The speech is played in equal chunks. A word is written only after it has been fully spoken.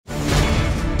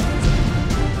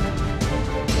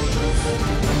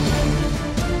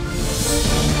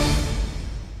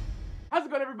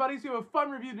everybody, so we have a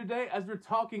fun review today as we're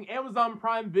talking Amazon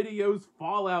Prime Video's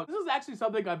Fallout. This is actually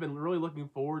something I've been really looking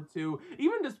forward to,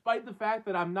 even despite the fact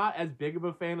that I'm not as big of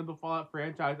a fan of the Fallout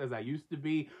franchise as I used to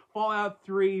be. Fallout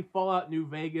 3, Fallout New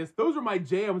Vegas, those were my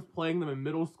jams, playing them in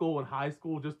middle school and high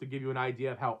school, just to give you an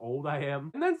idea of how old I am.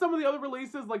 And then some of the other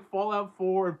releases like Fallout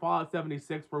 4 and Fallout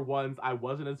 76 were ones I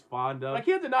wasn't as fond of. I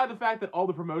can't deny the fact that all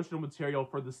the promotional material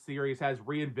for the series has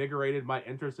reinvigorated my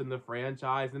interest in the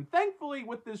franchise, and thankfully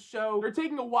with this show, they're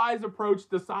taking a wise approach,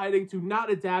 deciding to not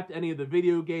adapt any of the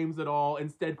video games at all,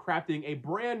 instead crafting a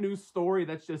brand new story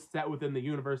that's just set within the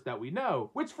universe that we know.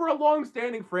 Which for a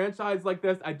long-standing franchise like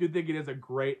this, I do think it is a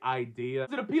great idea.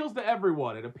 It appeals to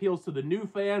everyone. It appeals to the new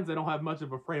fans that don't have much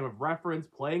of a frame of reference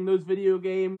playing those video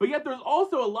games, but yet there's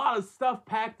also a lot of stuff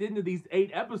packed into these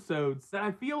 8 episodes that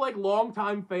I feel like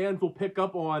longtime fans will pick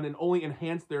up on and only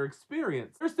enhance their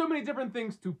experience. There's so many different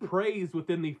things to praise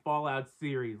within the Fallout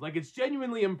series. Like, it's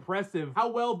genuinely impressive how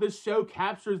well this show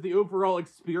captures the overall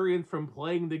experience from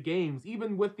playing the games,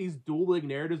 even with these dueling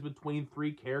narratives between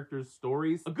 3 characters'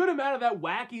 stories. A good amount of that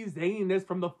wacky zaniness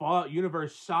from the Fallout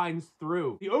universe shines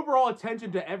through. The overall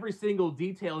attention to every single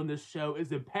detail in this show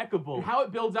is impeccable, and how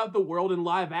it builds out the world in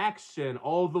live action,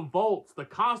 all the vaults, the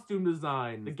costume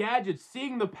design, the gadgets,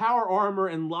 seeing the power armor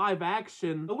in live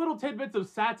action, the little tidbits of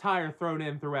satire thrown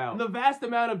in throughout, and the vast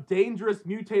amount of dangerous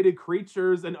mutated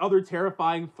creatures and other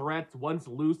terrifying threats once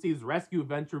Lucy's rescue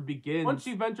venture begins, once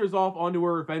she ventures off onto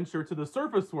her adventure to the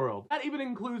surface world. That even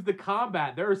includes the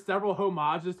combat. There are several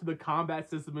homages to the combat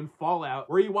system in Fallout,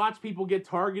 where you watch people get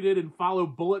targeted and follow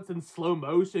bullets in slow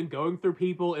motion going through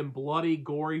people in bloody,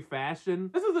 gory fashion.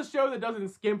 This is a show that doesn't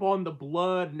skimp on the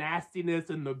blood, nastiness,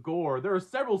 and the gore. There are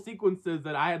several sequences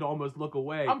that I had to almost look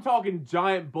away. I'm talking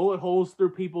giant bullet holes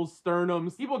through people's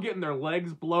sternums, people getting their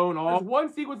legs blown off. There's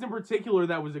one sequence in particular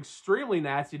that was extremely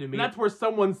nasty to me, and that's where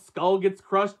someone's skull gets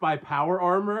crushed by power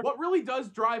armor. What really does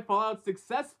drive Fallout's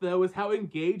success, though, is how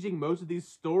engaging most of these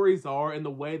stories are, and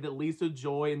the way that Lisa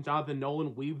Joy and Jonathan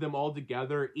Nolan weave them all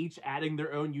together, each adding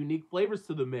their own unique flavors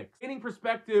to the mix. Gaining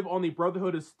perspective on the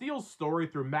Brotherhood of Steel's story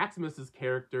through Maximus's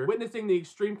character, witnessing the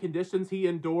extreme conditions he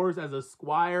endures as a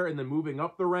squire and then moving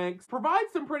up the ranks,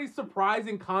 provides some pretty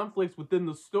surprising conflicts within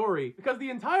the story, because the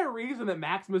entire reason that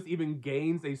Maximus even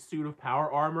gains a suit of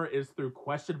power armor is through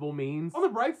questionable means. On the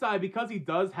bright side, because he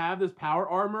does have this power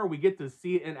armor, we get to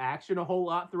see it in action a whole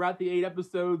lot throughout the 8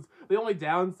 episodes. The only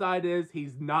downside is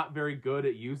he's not very good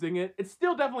at using it. It's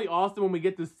still definitely awesome when we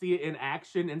get to see it in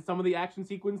action in some of the action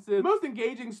sequences. The most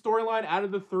engaging storyline out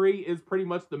of the 3 is pretty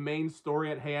much the main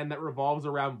story at hand that revolves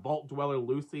around Vault Dweller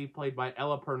Lucy, played by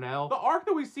Ella Purnell. The arc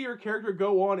that we see her character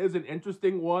go on is an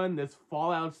interesting one, this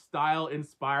Fallout-style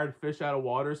inspired fish out of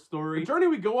water story. The journey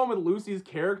we go on with Lucy's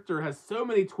character has so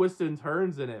many twists and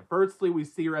turns in it. Firstly, we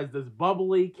see her as this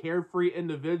bubbly, carefree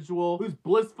individual who's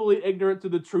blissfully ignorant to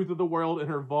the truth of the world in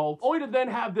her vault, only to then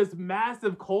have this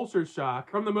massive culture shock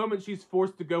from the moment she's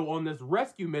forced to go on this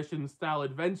rescue mission style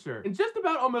adventure. In just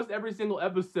about almost every single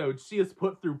episode, she is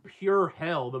put through pure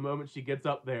hell the moment she gets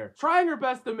up there, trying her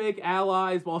best to make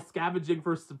allies while scavenging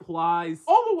for supplies,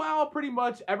 all the while pretty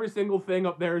much every single thing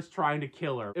up there is trying to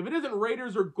kill her. If it isn't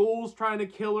raiders or ghouls trying to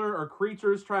kill her, or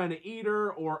creatures trying to eat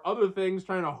her, or other things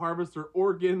trying to harvest her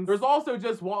organs, there's also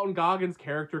just Walton Goggins'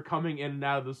 character coming in and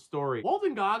out of the story.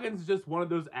 Walton Goggins is just one of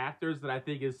those actors that I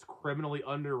think is criminally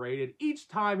underrated. Each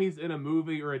time he's in a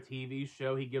movie or a TV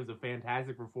show, he gives a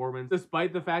fantastic performance,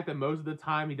 despite the fact that most of the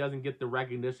time he doesn't get the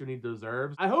recognition he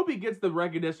deserves. I hope he gets the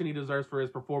recognition he deserves for his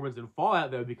performance in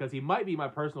Fallout, though, because he might be my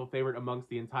personal favorite amongst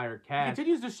the entire cast. He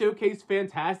continues to showcase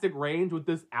fantastic range with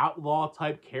this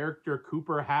outlaw-type character,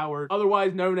 Cooper Howard,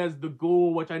 otherwise known as the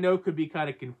Ghoul, which I know could be kind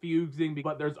of confusing,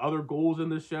 but there's other ghouls in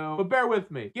the show. But bear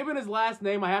with me. Given his last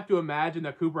name, I have to imagine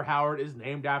that Cooper Howard is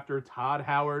named after Todd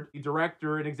Howard, the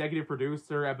director and executive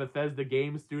producer at Bethesda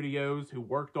Game Studios, who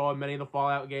worked on many of the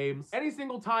Fallout games. Any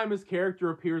single time his character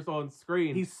appears on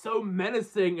screen, he's so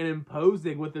menacing and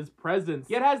imposing with his presence,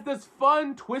 yet has this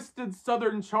fun, twisted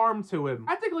southern charm to him.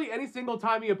 Practically any single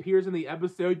time he appears in the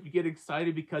episode, you get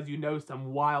excited because you know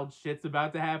some wild shit's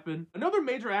about to happen. Another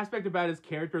major aspect about his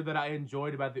character that I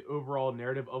enjoyed about the overall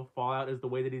narrative of Fallout is the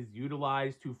way that he's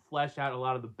utilized to flesh out a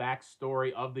lot of the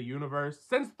backstory of the universe.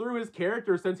 Since through his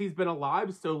character, since he's been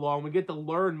alive so long, we get to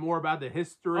learn more about the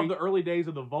history of the early days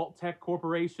of the Vault Tech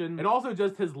Corporation, and also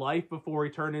just his life before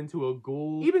he turned into a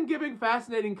ghoul, even giving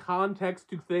fascinating context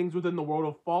to things within the world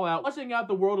of Fallout, fleshing out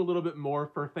the world a little bit more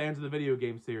for fans of the video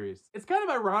game series. It's kind of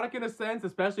ironic in a sense,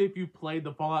 especially if you played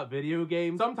the Fallout video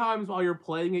game. Sometimes while you're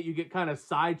playing it, you get kind of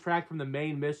sidetracked from the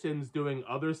main missions doing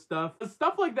other stuff.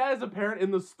 Stuff like that is apparent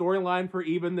in the storyline for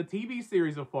even the TV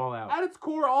series of Fallout. At its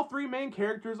core, all 3 main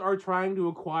characters are trying to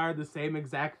acquire require the same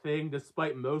exact thing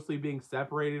despite mostly being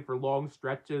separated for long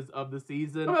stretches of the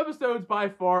season. Some episodes by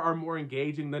far are more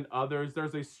engaging than others.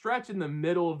 There's a stretch in the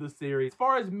middle of the series. As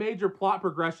far as major plot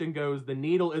progression goes, the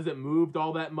needle isn't moved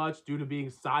all that much due to being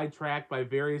sidetracked by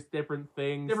various different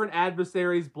things, different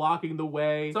adversaries blocking the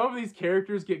way. Some of these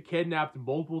characters get kidnapped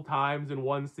multiple times in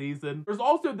one season. There's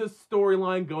also this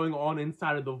storyline going on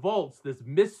inside of the vaults, this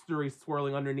mystery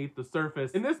swirling underneath the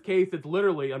surface. In this case, it's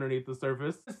literally underneath the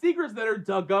surface. The secrets that are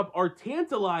dug up are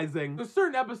tantalizing. So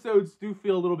certain episodes do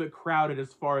feel a little bit crowded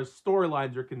as far as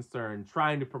storylines are concerned,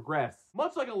 trying to progress.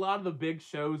 Much like a lot of the big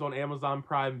shows on Amazon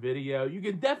Prime Video, you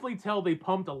can definitely tell they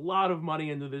pumped a lot of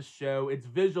money into this show. It's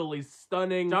visually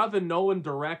stunning. Jonathan Nolan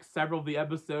directs several of the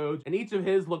episodes, and each of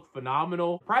his look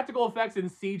phenomenal. Practical effects and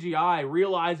CGI,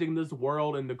 realizing this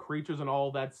world and the creatures and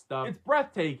all that stuff, it's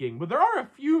breathtaking, but there are a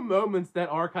few moments that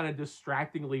are kind of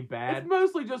distractingly bad. It's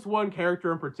mostly just one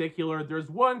character in particular. There's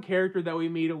one character that we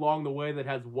meet along the way that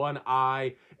has one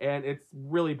eye, and it's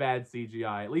really bad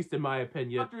CGI, at least in my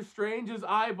opinion. Doctor Strange's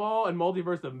eyeball and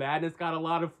Multiverse of Madness got a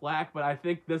lot of flack, but I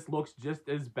think this looks just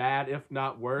as bad, if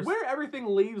not worse. Where everything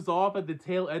leaves off at the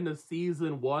tail end of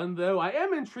season 1, though, I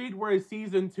am intrigued where a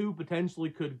season 2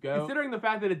 potentially could go, considering the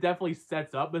fact that it definitely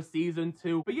sets up a season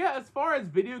 2. But yeah, as far as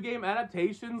video game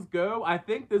adaptations go, I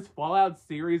think this Fallout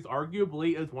series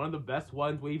arguably is one of the best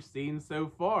ones we've seen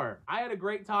so far. I had a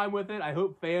great time with it. I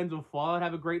hope fans of Fallout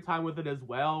have a great time with it as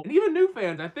well. And even new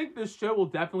fans, I think this show will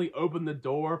definitely open the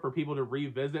door for people to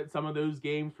revisit some of those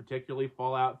games, particularly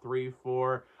Fallout 3,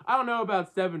 4. I don't know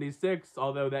about 76,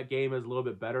 although that game is a little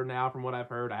bit better now from what I've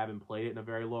heard. I haven't played it in a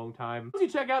very long time. Once you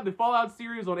check out the Fallout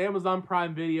series on Amazon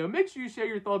Prime Video, make sure you share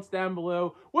your thoughts down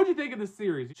below. What'd you think of this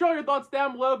series? Share your thoughts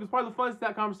down below, because part of the fun is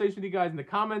that conversation with you guys in the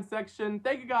comments section.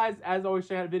 Thank you guys, as always,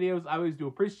 checking out videos. I always do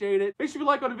appreciate it. Make sure you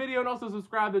like on the video and also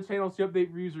subscribe to the channel to update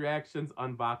reviews, reactions,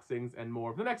 unboxings, and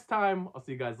more. For the next time, I'll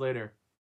see you guys later.